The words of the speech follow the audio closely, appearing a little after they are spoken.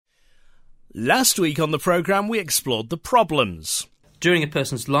Last week on the programme we explored the problems. During a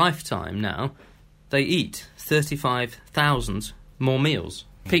person's lifetime now, they eat 35,000 more meals.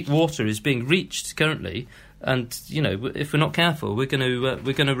 Peak water is being reached currently, and if we're not careful, we're going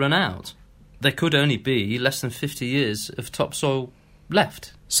to run out. There could only be less than 50 years of topsoil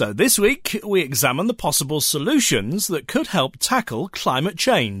left. So this week we examine the possible solutions that could help tackle climate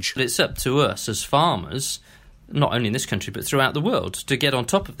change. But it's up to us as farmers, not only in this country but throughout the world, to get on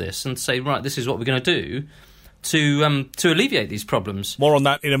top of this and say, right, this is what we're going to do to alleviate these problems. More on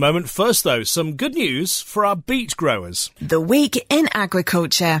that in a moment. First, though, some good news for our beet growers. The Week in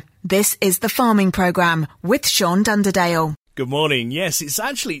Agriculture. This is the Farming Programme with Sean Dunderdale. Good morning. Yes, it's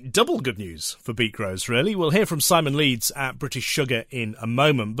actually double good news for beet growers, really. We'll hear from Simon Leeds at British Sugar in a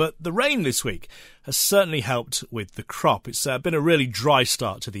moment, but the rain this week has certainly helped with the crop. It's been a really dry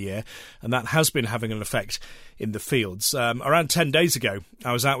start to the year, and that has been having an effect in the fields. Around 10 days ago,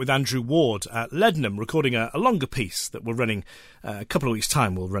 I was out with Andrew Ward at Leadenham recording a longer piece that we're running a couple of weeks'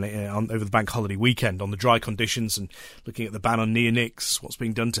 time. We'll run it over the bank holiday weekend on the dry conditions and looking at the ban on neonics, what's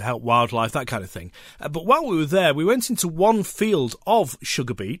being done to help wildlife, that kind of thing. But while we were there, we went into one field of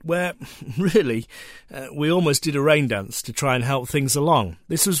sugar beet where, really, we almost did a rain dance to try and help things along.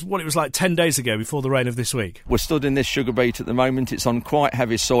 This was what it was like 10 days ago before the rain of this week. We're stood in this sugar beet at the moment. It's on quite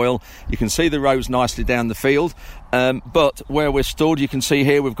heavy soil. You can see the rows nicely down the field. But where we're stood, you can see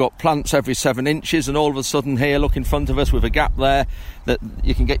here we've got plants every 7 inches, and all of a sudden here, look in front of us with a gap there that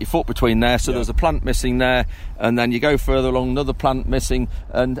you can get your foot between there. So There's a plant missing there, and then you go further along, another plant missing,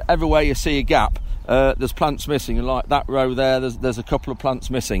 and everywhere you see a gap, there's plants missing, and like that row there, there's a couple of plants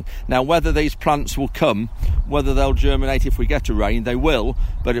missing. Now, whether these plants will come, whether they'll germinate if we get a rain, they will,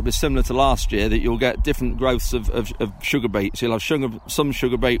 but it'll be similar to last year, that you'll get different growths of sugar beet. So you'll have some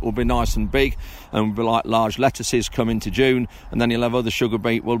sugar beet will be nice and big, and will be like large lettuces come into June, and then you'll have other sugar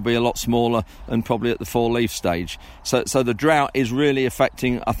beet will be a lot smaller and probably at the fall leaf stage. So the drought is really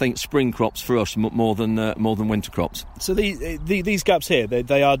affecting, I think, spring crops for us more than winter crops. So these gaps here,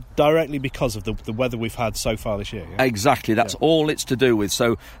 they are directly because of the weather we've had so far this year. Yeah? Exactly, that's all it's to do with.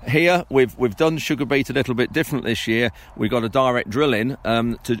 So here we've done sugar beet a little bit different this year. We got a direct drill in.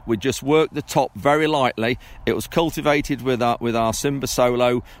 We just worked the top very lightly. It was cultivated with our Simba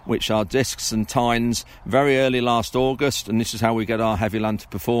Solo, which are discs and tines, very early last August, and this is how we get our heavy land to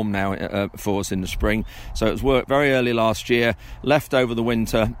perform now for us in the spring. So it was worked very early last year, left over the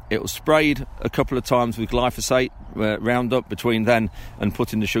winter. It was sprayed a couple of times with glyphosate, Roundup between then and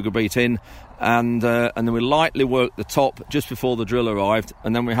putting the sugar beet in. And then we lightly worked the top just before the drill arrived,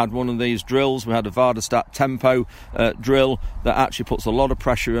 and then we had one of these drills. We had a Vardastat Tempo drill that actually puts a lot of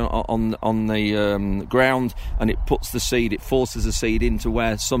pressure on the ground, and it puts the seed, it forces the seed into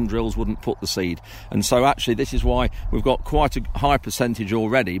where some drills wouldn't put the seed. And so actually this is why we've got quite a high percentage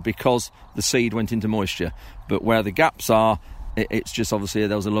already, because the seed went into moisture. But where the gaps are, it's just obviously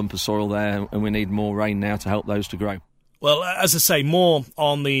there was a lump of soil there, and we need more rain now to help those to grow. Well, as I say, more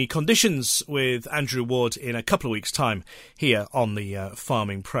on the conditions with Andrew Ward in a couple of weeks' time here on the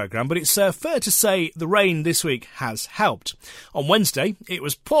farming programme. But it's fair to say the rain this week has helped. On Wednesday, it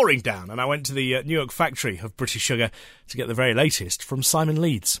was pouring down, and I went to the New York factory of British Sugar to get the very latest from Simon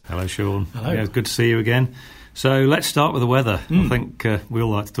Leeds. Hello, Sean. Hello. Yeah, it's good to see you again. So let's start with the weather. I think we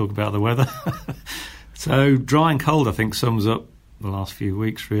all like to talk about the weather. So dry and cold, I think, sums up the last few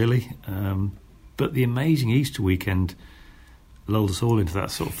weeks, really. But the amazing Easter weekend lulled us all into that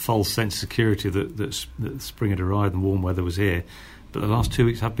sort of false sense of security that spring had arrived and warm weather was here. But the last 2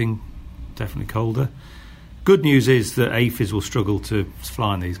 weeks have been definitely colder. Good news is that aphids will struggle to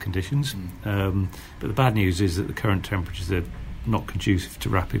fly in these conditions. But the bad news is that the current temperatures are not conducive to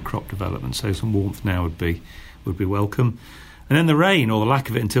rapid crop development, so some warmth now would be welcome. And then the rain, or the lack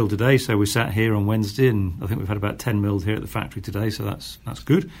of it until today. So we sat here on Wednesday, and I think we've had about 10 mils here at the factory today, so that's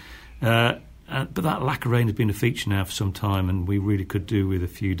good. But that lack of rain has been a feature now for some time, and we really could do with a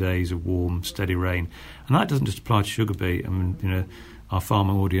few days of warm, steady rain. And that doesn't just apply to sugar beet. I mean, our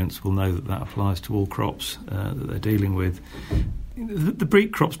farming audience will know that applies to all crops that they're dealing with. The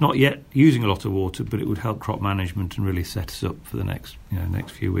beet crop's not yet using a lot of water, but it would help crop management and really set us up for the next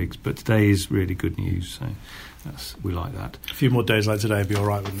few weeks. But today is really good news, so we like that. A few more days like today would be all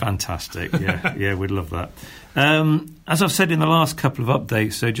right, wouldn't it? Fantastic, yeah, we'd love that. As I've said in the last couple of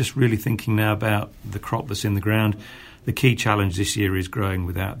updates, so just really thinking now about the crop that's in the ground, the key challenge this year is growing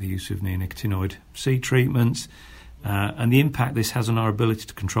without the use of neonicotinoid seed treatments, and the impact this has on our ability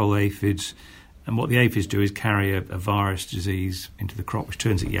to control aphids. And what the aphids do is carry a virus disease into the crop, which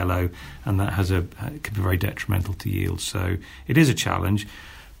turns it yellow, and that can be very detrimental to yield. So it is a challenge.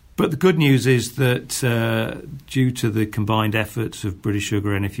 But the good news is that due to the combined efforts of British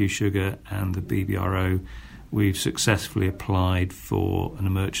Sugar, NFU Sugar and the BBRO, we've successfully applied for an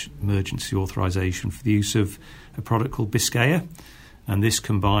emergency authorisation for the use of a product called Biscaya. And this,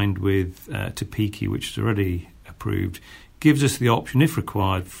 combined with Topiki, which is already approved, gives us the option, if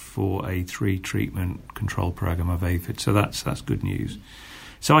required, for a 3-treatment control programme of aphids. So that's good news.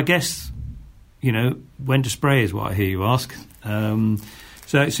 So I guess, when to spray is what I hear you ask.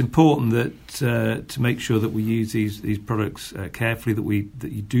 So it's important that to make sure that we use these products carefully,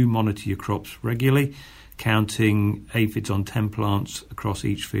 that you do monitor your crops regularly, counting aphids on 10 plants across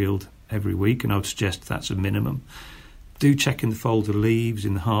each field every week, and I would suggest that's a minimum. Do check in the folds of leaves,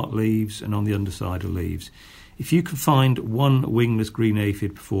 in the heart leaves, and on the underside of leaves. If you can find one wingless green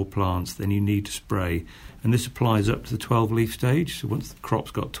aphid per 4 plants, then you need to spray, and this applies up to the 12-leaf stage. So once the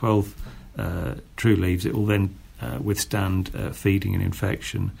crop's got 12 true leaves, it will then withstand feeding and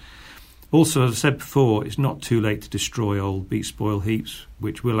infection. Also, as I said before, it's not too late to destroy old beet spoil heaps,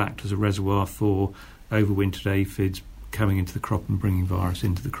 which will act as a reservoir for overwintered aphids coming into the crop and bringing virus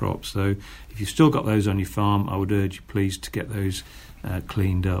into the crop. So if you've still got those on your farm, I would urge you please to get those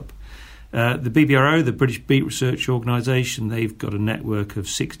cleaned up. The BBRO, the British Beet Research Organisation, they've got a network of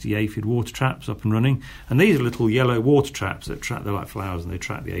 60 aphid water traps up and running, and these are little yellow water traps that they're like flowers, and they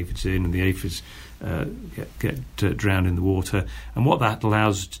trap the aphids in, and the aphids get drowned in the water. And what that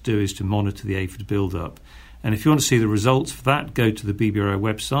allows us to do is to monitor the aphid build-up. And if you want to see the results for that, go to the BBRO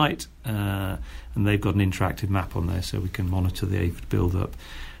website, and they've got an interactive map on there so we can monitor the aphid build-up.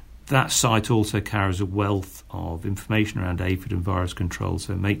 That site also carries a wealth of information around aphid and virus control,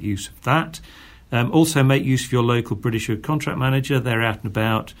 so make use of that. Also make use of your local British Sugar contract manager. They're out and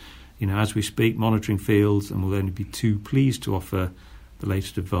about, as we speak, monitoring fields, and will only be too pleased to offer the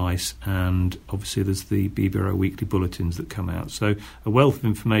latest advice. And obviously there's the BBRO weekly bulletins that come out. So a wealth of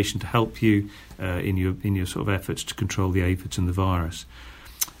information to help you in your sort of efforts to control the aphids and the virus.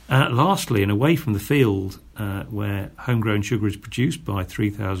 Lastly, and away from the field where homegrown sugar is produced by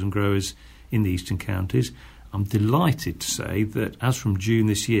 3,000 growers in the eastern counties, I'm delighted to say that as from June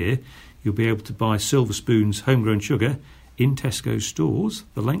this year, you'll be able to buy Silver Spoon's homegrown sugar in Tesco's stores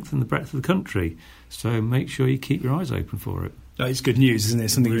the length and the breadth of the country. So make sure you keep your eyes open for it. It's good news, isn't it?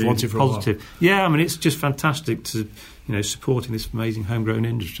 Something really you've wanted for positive. A while. Yeah, I mean, it's just fantastic to, supporting this amazing homegrown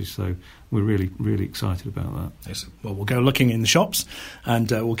industry. So we're really, really excited about that. Yes. Well, we'll go looking in the shops, and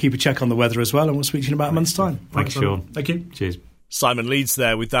we'll keep a check on the weather as well, and we'll speak to you in about a month's time. Thanks, Sean. Thank you. Cheers. Simon Leeds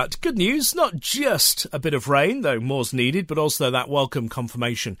there with that good news. Not just a bit of rain, though more's needed, but also that welcome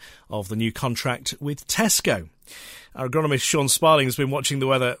confirmation of the new contract with Tesco. Our agronomist Sean Sparling has been watching the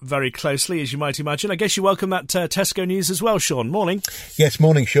weather very closely, as you might imagine. I guess you welcome that Tesco news as well, Sean. Morning. Yes,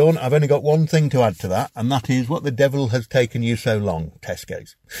 morning, Sean. I've only got one thing to add to that, and that is what the devil has taken you so long,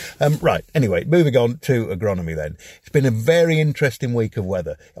 Tesco's. Right, anyway, moving on to agronomy then. It's been a very interesting week of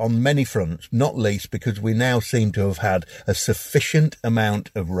weather on many fronts, not least because we now seem to have had a sufficient amount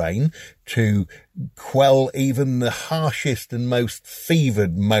of rain to quell even the harshest and most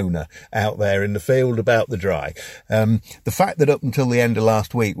fevered moaner out there in the field about the dry. The fact that up until the end of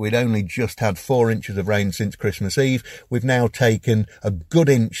last week we'd only just had 4 inches of rain since Christmas Eve, we've now taken a good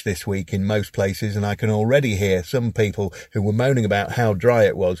inch this week in most places, and I can already hear some people who were moaning about how dry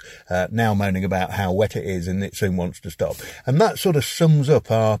it was now moaning about how wet it is and it soon wants to stop. And that sort of sums up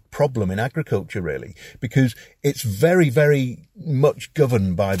our problem in agriculture, really, because it's very, very much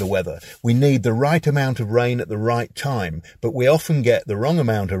governed by the weather. We need the right amount of rain at the right time, but we often get the wrong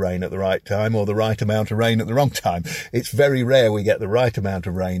amount of rain at the right time or the right amount of rain at the wrong time. It's very rare we get the right amount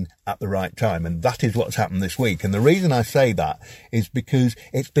of rain at the right time, and that is what's happened this week. And the reason I say that is because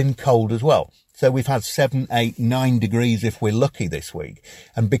it's been cold as well. So we've had 7, 8, 9 degrees if we're lucky this week.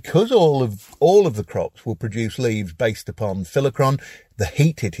 And because all of the crops will produce leaves based upon phyllochron, the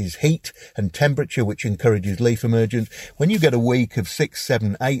heat, it is heat and temperature which encourages leaf emergence. When you get a week of 6,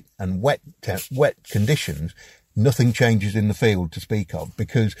 7, 8 and wet conditions, nothing changes in the field to speak of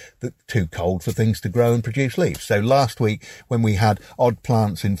because it's too cold for things to grow and produce leaves. So last week, when we had odd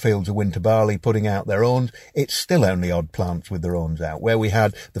plants in fields of winter barley putting out their awns, it's still only odd plants with their awns out. Where we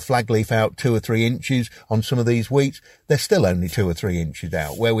had the flag leaf out 2 or 3 inches on some of these wheats, they're still only 2 or 3 inches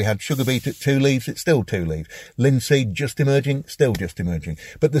out. Where we had sugar beet at 2 leaves, it's still 2 leaves. Linseed just emerging, still just emerging.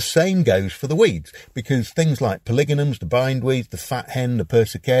 But the same goes for the weeds, because things like polygonums, the bindweeds, the fat hen, the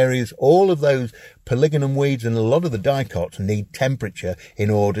persicarias, all of those polygonum weeds and a lot of the dicots need temperature in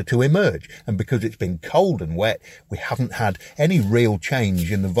order to emerge. And because it's been cold and wet, we haven't had any real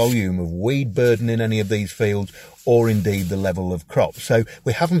change in the volume of weed burden in any of these fields or indeed the level of crop. So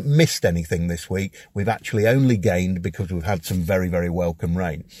we haven't missed anything this week. We've actually only gained because we've had some very, very welcome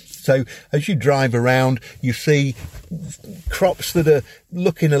rain. So as you drive around, you see crops that are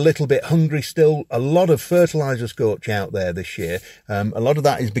looking a little bit hungry still. A lot of fertiliser scorch out there this year. A lot of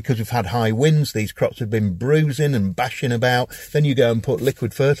that is because we've had high winds. These crops have been bruising and bashing about. Then you go and put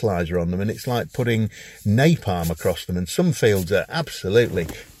liquid fertiliser on them and it's like putting napalm across them. And some fields are absolutely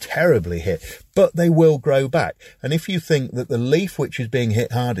terribly hit, but they will grow back. And if you think that the leaf which is being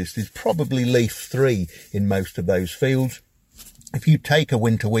hit hardest is probably leaf 3 in most of those fields, if you take a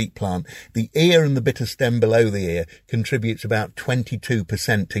winter wheat plant, the ear and the bitter stem below the ear contributes about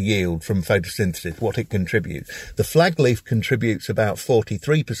 22% to yield from photosynthesis, what it contributes. The flag leaf contributes about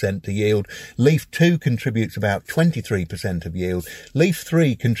 43% to yield. Leaf 2 contributes about 23% of yield. Leaf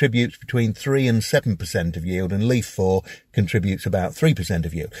 3 contributes between 3 and 7% of yield, and leaf 4 contributes about 3%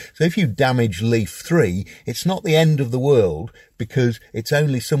 of yield. So if you damage leaf 3, it's not the end of the world, because it's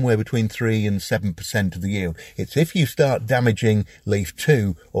only somewhere between 3 and 7% of the yield. It's if you start damaging leaf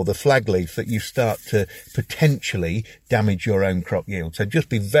 2 or the flag leaf that you start to potentially damage your own crop yield. So just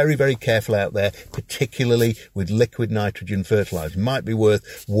be very, very careful out there, particularly with liquid nitrogen fertiliser. It might be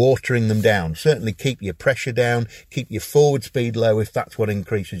worth watering them down. Certainly keep your pressure down, keep your forward speed low if that's what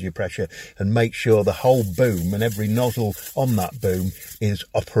increases your pressure, and make sure the whole boom and every nozzle on that boom is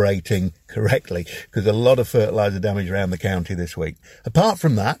operating correctly, because a lot of fertiliser damage around the county this week. Apart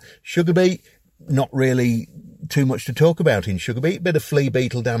from that, sugar beet, not really too much to talk about in sugar beet. Bit of flea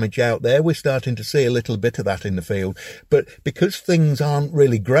beetle damage out there. We're starting to see a little bit of that in the field, but because things aren't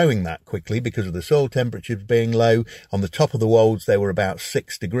really growing that quickly because of the soil temperatures being low, on the top of the wolds they were about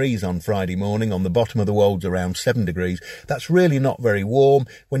 6 degrees on Friday morning, on the bottom of the wolds around 7 degrees. That's really not very warm.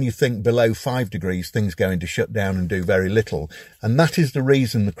 When you think below 5 degrees, things going to shut down and do very little, and that is the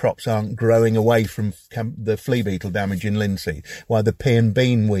reason the crops aren't growing away from the flea beetle damage in linseed, why the pea and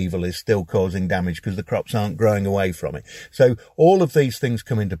bean weevil is still causing damage, because the crops aren't growing away from it. So all of these things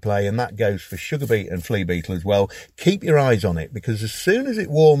come into play, and that goes for sugar beet and flea beetle as well. Keep your eyes on it, because as soon as it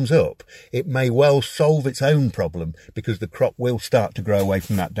warms up, it may well solve its own problem, because the crop will start to grow away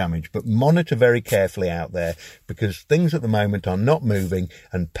from that damage. But monitor very carefully out there, because things at the moment are not moving,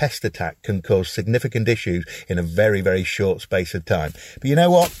 and pest attack can cause significant issues in a very, very short space of time. But you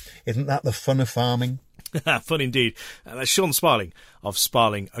know what? Isn't that the fun of farming? Fun indeed. And that's Sean Sparling of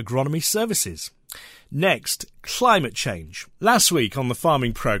Sparling Agronomy Services. Next, climate change. Last week on the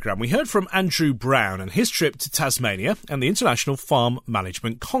farming programme, we heard from Andrew Brown and his trip to Tasmania and the International Farm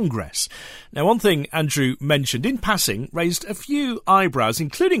Management Congress. Now, one thing Andrew mentioned in passing raised a few eyebrows,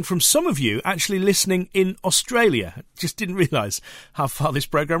 including from some of you actually listening in Australia. Just didn't realise how far this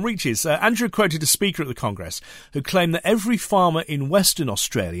programme reaches. Andrew quoted a speaker at the Congress who claimed that every farmer in Western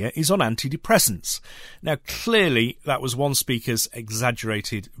Australia is on antidepressants. Now, clearly, that was one speaker's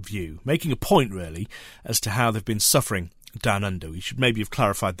exaggerated view, making a point, really, as to how they've been suffering down under. We should maybe have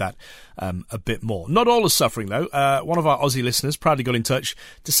clarified that a bit more. Not all are suffering, though. One of our Aussie listeners proudly got in touch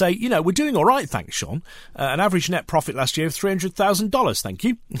to say, we're doing all right, thanks, Sean. An average net profit last year of $300,000, thank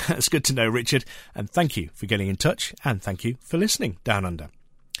you. That's good to know, Richard. And thank you for getting in touch, and thank you for listening down under.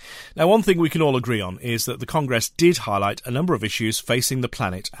 Now, one thing we can all agree on is that the Congress did highlight a number of issues facing the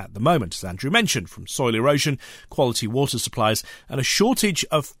planet at the moment, as Andrew mentioned, from soil erosion, quality water supplies, and a shortage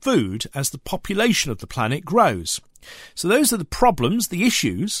of food as the population of the planet grows. So those are the problems, the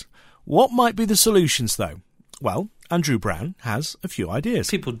issues. What might be the solutions, though? Well, Andrew Brown has a few ideas.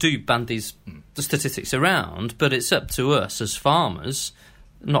 People do band the statistics around, but it's up to us as farmers,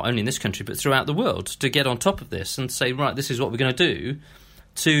 not only in this country but throughout the world, to get on top of this and say, right, this is what we're going to do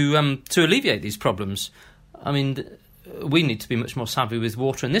to alleviate these problems. I mean, we need to be much more savvy with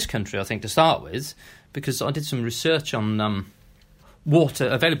water in this country, I think, to start with, because I did some research on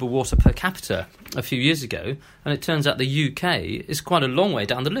available water per capita a few years ago, and it turns out the UK is quite a long way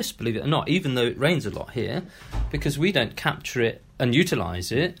down the list, believe it or not, even though it rains a lot here, because we don't capture it and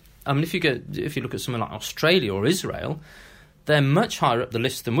utilise it. I mean, if you look at somewhere like Australia or Israel, they're much higher up the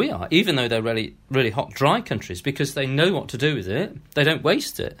list than we are, even though they're really, really hot, dry countries, because they know what to do with it. They don't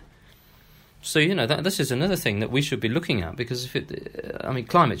waste it. So, this is another thing that we should be looking at, because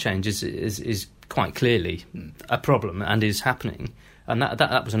climate change is quite clearly a problem and is happening. And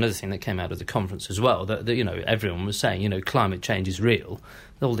that was another thing that came out of the conference as well, that everyone was saying, climate change is real.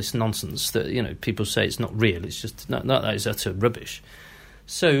 All this nonsense that, people say it's not real, it's just, no, that is utter rubbish.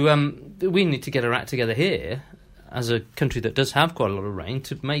 So we need to get our act together here, as a country that does have quite a lot of rain,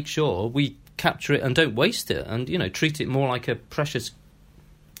 to make sure we capture it and don't waste it, and treat it more like a precious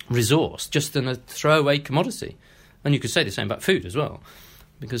resource just than a throwaway commodity. And you could say the same about food as well.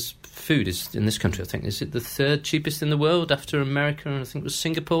 because food is, in this country, I think, is it the third cheapest in the world after America, and I think it was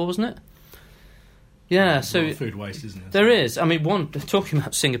Singapore, wasn't it? Yeah, so food waste, isn't it? There is. I mean, talking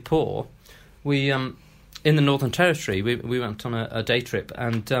about Singapore, we in the Northern Territory, we went on a day trip,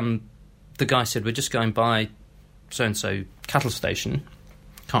 and the guy said, we're just going by so-and-so cattle station,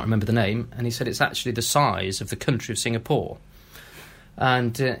 can't remember the name, and he said it's actually the size of the country of Singapore.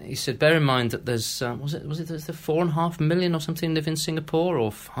 And he said, bear in mind that there's, was it 4.5 million or something live in Singapore,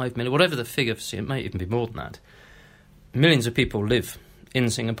 or 5 million, whatever the figure, it may even be more than that. Millions of people live in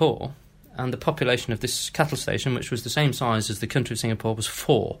Singapore, and the population of this cattle station, which was the same size as the country of Singapore, was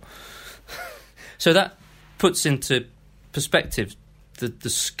 4. So that puts into perspective the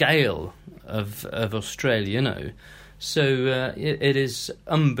scale of Australia, you know. So it is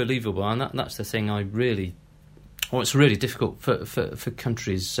unbelievable, and that's the thing I really... Well, it's really difficult for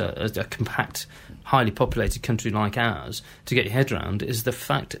countries, a compact, highly populated country like ours, to get your head around, is the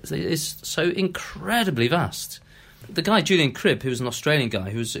fact that it is so incredibly vast. The guy, Julian Cribb, who was an Australian guy,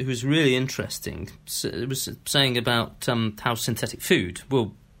 who was really interesting, was saying about how synthetic food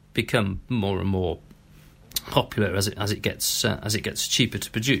will become more and more popular as it gets cheaper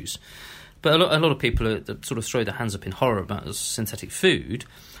to produce. But a lot of people that sort of throw their hands up in horror about synthetic food,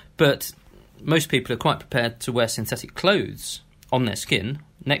 but most people are quite prepared to wear synthetic clothes on their skin,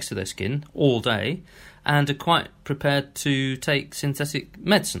 next to their skin, all day, and are quite prepared to take synthetic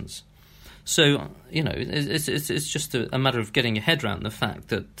medicines. So, you know, it's just a matter of getting your head around the fact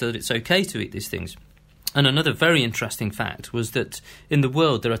that it's okay to eat these things. And another very interesting fact was that in the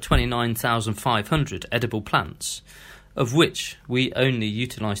world there are 29,500 edible plants, of which we only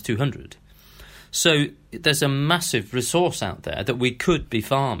utilise 200. So there's a massive resource out there that we could be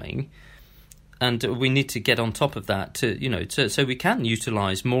farming, and we need to get on top of that so we can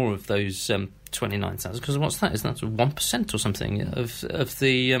utilise more of those 29,000. Because what's that? Isn't that 1% or something of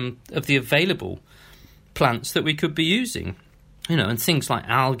the available plants that we could be using? You know, and things like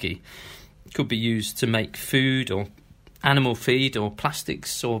algae could be used to make food or animal feed or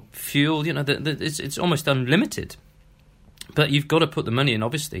plastics or fuel. You know, it's almost unlimited. But you've got to put the money in,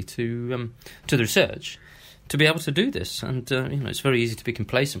 obviously, to the research to be able to do this. And it's very easy to be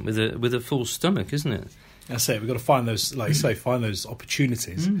complacent with a full stomach, isn't it? That's it. We've got to find those, like you say, find those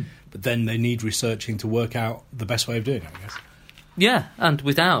opportunities. But then they need researching to work out the best way of doing it, I guess. Yeah, and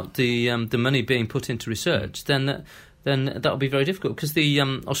without the money being put into research, then that'll be very difficult, because the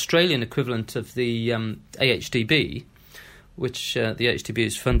Australian equivalent of the AHDB, which the AHDB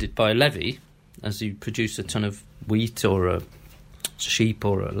is funded by a levy, as you produce a ton of wheat or a sheep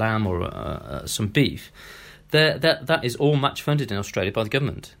or a lamb or some beef, that is all match funded in Australia by the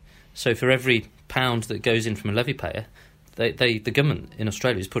government. So for every pound that goes in from a levy payer, the government in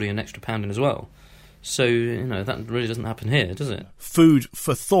Australia is putting an extra pound in as well. So, that really doesn't happen here, does it? Food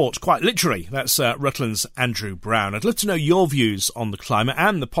for thought, quite literally. That's Rutland's Andrew Brown. I'd love to know your views on the climate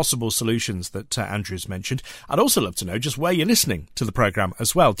and the possible solutions that Andrew's mentioned. I'd also love to know just where you're listening to the programme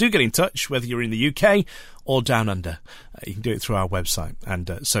as well. Do get in touch, whether you're in the UK or down under. You can do it through our website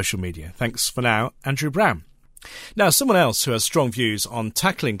and social media. Thanks for now, Andrew Brown. Now, someone else who has strong views on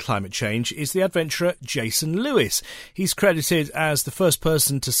tackling climate change is the adventurer Jason Lewis. He's credited as the first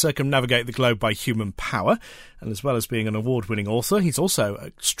person to circumnavigate the globe by human power, and as well as being an award-winning author, he's also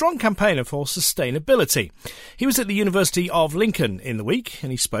a strong campaigner for sustainability. He was at the University of Lincoln in the week,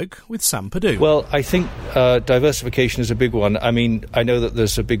 and he spoke with Sam Perdue. Well, I think diversification is a big one. I mean, I know that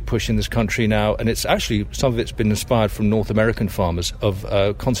there's a big push in this country now, and it's actually, some of it's been inspired from North American farmers, of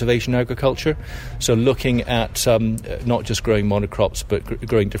conservation agriculture. So looking at not just growing monocrops, but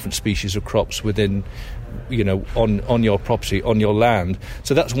growing different species of crops within, on your property, on your land.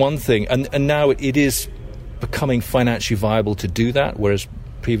 So that's one thing. And now it is becoming financially viable to do that, whereas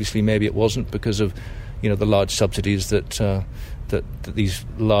previously maybe it wasn't, because of, the large subsidies that these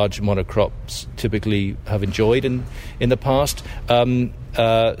large monocrops typically have enjoyed in the past.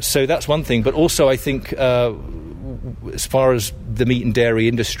 So that's one thing. But also I think as far as the meat and dairy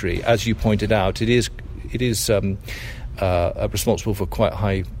industry, as you pointed out, it is responsible for quite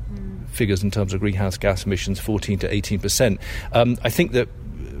high figures in terms of greenhouse gas emissions, 14 to 18%. I think that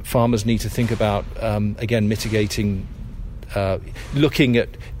farmers need to think about, again, mitigating, looking at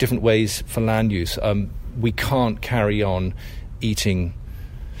different ways for land use. We can't carry on eating,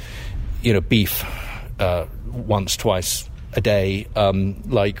 beef once, twice a day,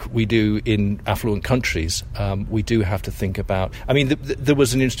 like we do in affluent countries. We do have to think about... I mean, there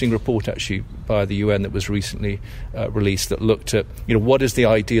was an interesting report, actually, by the UN that was recently released that looked at, what is the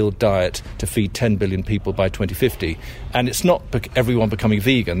ideal diet to feed 10 billion people by 2050? And it's not everyone becoming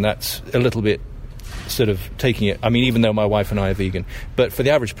vegan. That's a little bit sort of taking it. I mean, even though my wife and I are vegan, but for the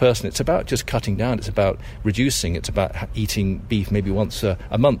average person, it's about just cutting down. It's about reducing. It's about eating beef maybe once a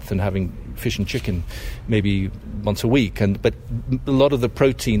month and having fish and chicken maybe once a week. But a lot of the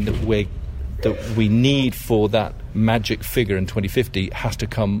protein that we need for that magic figure in 2050 has to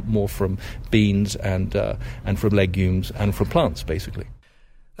come more from beans and from legumes and from plants, basically.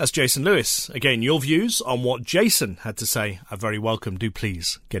 That's Jason Lewis. Again, your views on what Jason had to say are very welcome. Do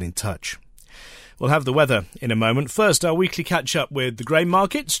please get in touch. We'll have the weather in a moment. First, our weekly catch-up with the grain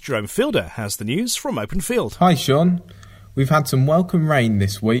markets. Jerome Fielder has the news from Open Field. Hi, Sean. We've had some welcome rain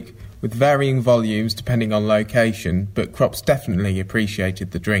this week, with varying volumes depending on location, but crops definitely appreciated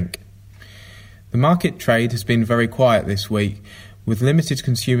the drink. The market trade has been very quiet this week, with limited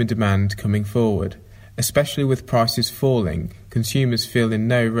consumer demand coming forward. Especially with prices falling, consumers feel in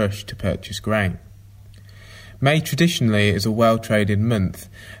no rush to purchase grain. May traditionally is a well-traded month,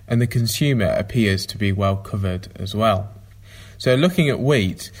 and the consumer appears to be well covered as well. So looking at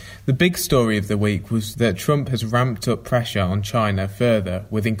wheat, the big story of the week was that Trump has ramped up pressure on China further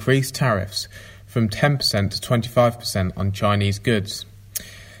with increased tariffs from 10% to 25% on Chinese goods.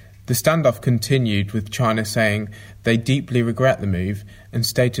 The standoff continued with China saying they deeply regret the move and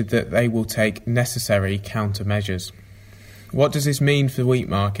stated that they will take necessary countermeasures. What does this mean for wheat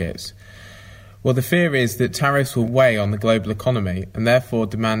markets? Well, the fear is that tariffs will weigh on the global economy and therefore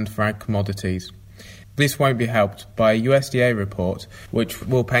demand for ag commodities. This won't be helped by a USDA report which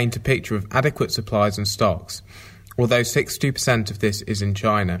will paint a picture of adequate supplies and stocks, although 62% of this is in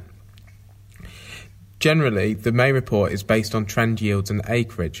China. Generally, the May report is based on trend yields and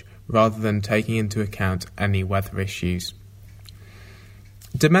acreage, rather than taking into account any weather issues.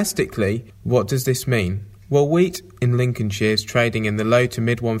 Domestically, what does this mean? Well, wheat in Lincolnshire is trading in the low to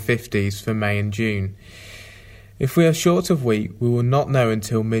mid 150s for May and June. If we are short of wheat, we will not know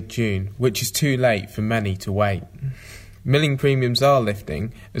until mid-June, which is too late for many to wait. Milling premiums are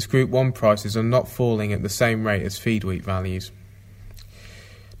lifting, as Group 1 prices are not falling at the same rate as feed wheat values.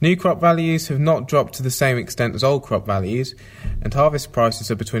 New crop values have not dropped to the same extent as old crop values, and harvest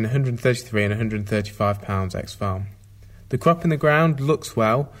prices are between £133 and £135 ex-farm. The crop in the ground looks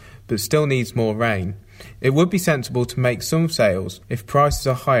well, but still needs more rain. It would be sensible to make some sales if prices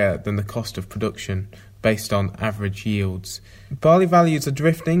are higher than the cost of production, based on average yields. Barley values are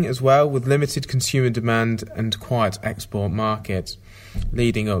drifting as well, with limited consumer demand and quiet export markets,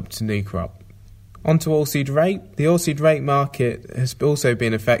 leading up to new crop. On to oilseed rape. The oilseed rape market has also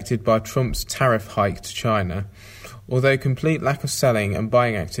been affected by Trump's tariff hike to China, although complete lack of selling and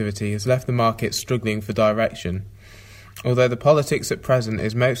buying activity has left the market struggling for direction, although the politics at present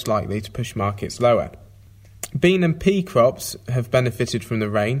is most likely to push markets lower. Bean and pea crops have benefited from the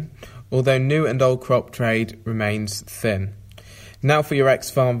rain, although new and old crop trade remains thin. Now for your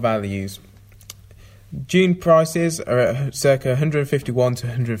ex-farm values. June prices are at circa £151 to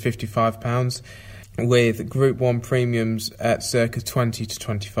 £155, with Group 1 premiums at circa £20 to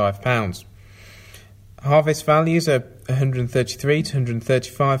 £25. Harvest values are £133 to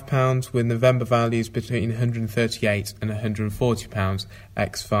 £135, with November values between £138 and £140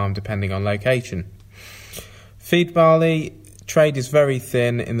 ex-farm, depending on location. Feed barley trade is very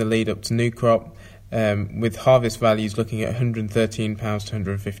thin in the lead up to new crop, with harvest values looking at £113 to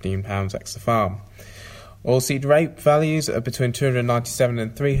 £115 ex-farm. Oilseed rape values are between £297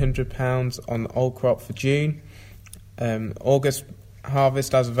 and £300 on old crop for June. August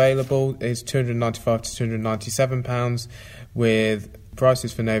harvest as available is £295 to £297, with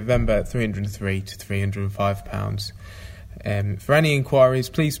prices for November at £303 to £305. For any inquiries,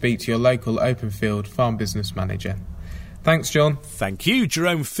 please speak to your local Open Field farm business manager. Thanks, John. Thank you,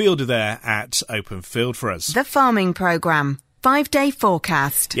 Jerome Fielder there at Open Field for us. The Farming Programme. 5-day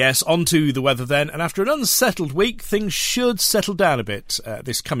forecast. Yes, on to the weather then. And after an unsettled week, things should settle down a bit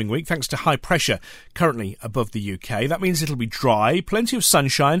this coming week, thanks to high pressure currently above the UK. That means it'll be dry, plenty of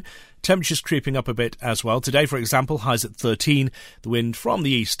sunshine, temperatures creeping up a bit as well. Today, for example, highs at 13, the wind from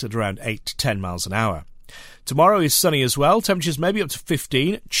the east at around 8 to 10 miles an hour. Tomorrow is sunny as well, temperatures maybe up to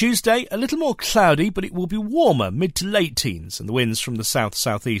 15. Tuesday, a little more cloudy, but it will be warmer, mid to late teens, and the winds from the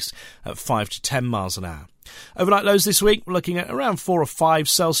south-southeast at 5 to 10 miles an hour. Overnight lows this week, we're looking at around 4 or 5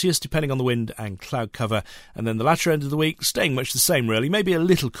 Celsius, depending on the wind and cloud cover. And then the latter end of the week, staying much the same really, maybe a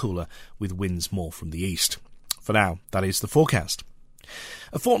little cooler, with winds more from the east. For now, that is the forecast.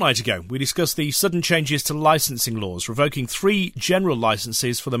 A fortnight ago, we discussed the sudden changes to licensing laws, revoking 3 general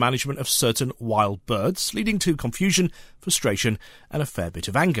licences for the management of certain wild birds, leading to confusion, frustration and a fair bit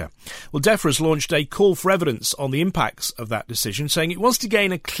of anger. Well, DEFRA has launched a call for evidence on the impacts of that decision, saying it wants to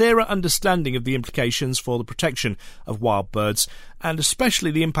gain a clearer understanding of the implications for the protection of wild birds, and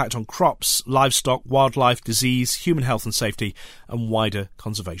especially the impact on crops, livestock, wildlife, disease, human health and safety, and wider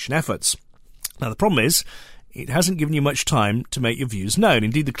conservation efforts. Now, the problem is, it hasn't given you much time to make your views known.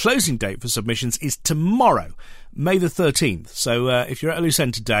 Indeed, the closing date for submissions is tomorrow, May the 13th. So if you're at a loose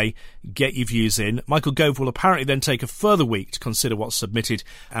end today, get your views in. Michael Gove will apparently then take a further week to consider what's submitted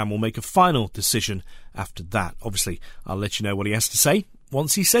and will make a final decision after that. Obviously, I'll let you know what he has to say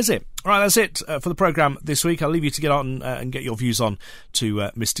once he says it. All right, that's it for the programme this week. I'll leave you to get on and get your views on to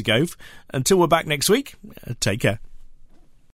Mr. Gove. Until we're back next week, take care.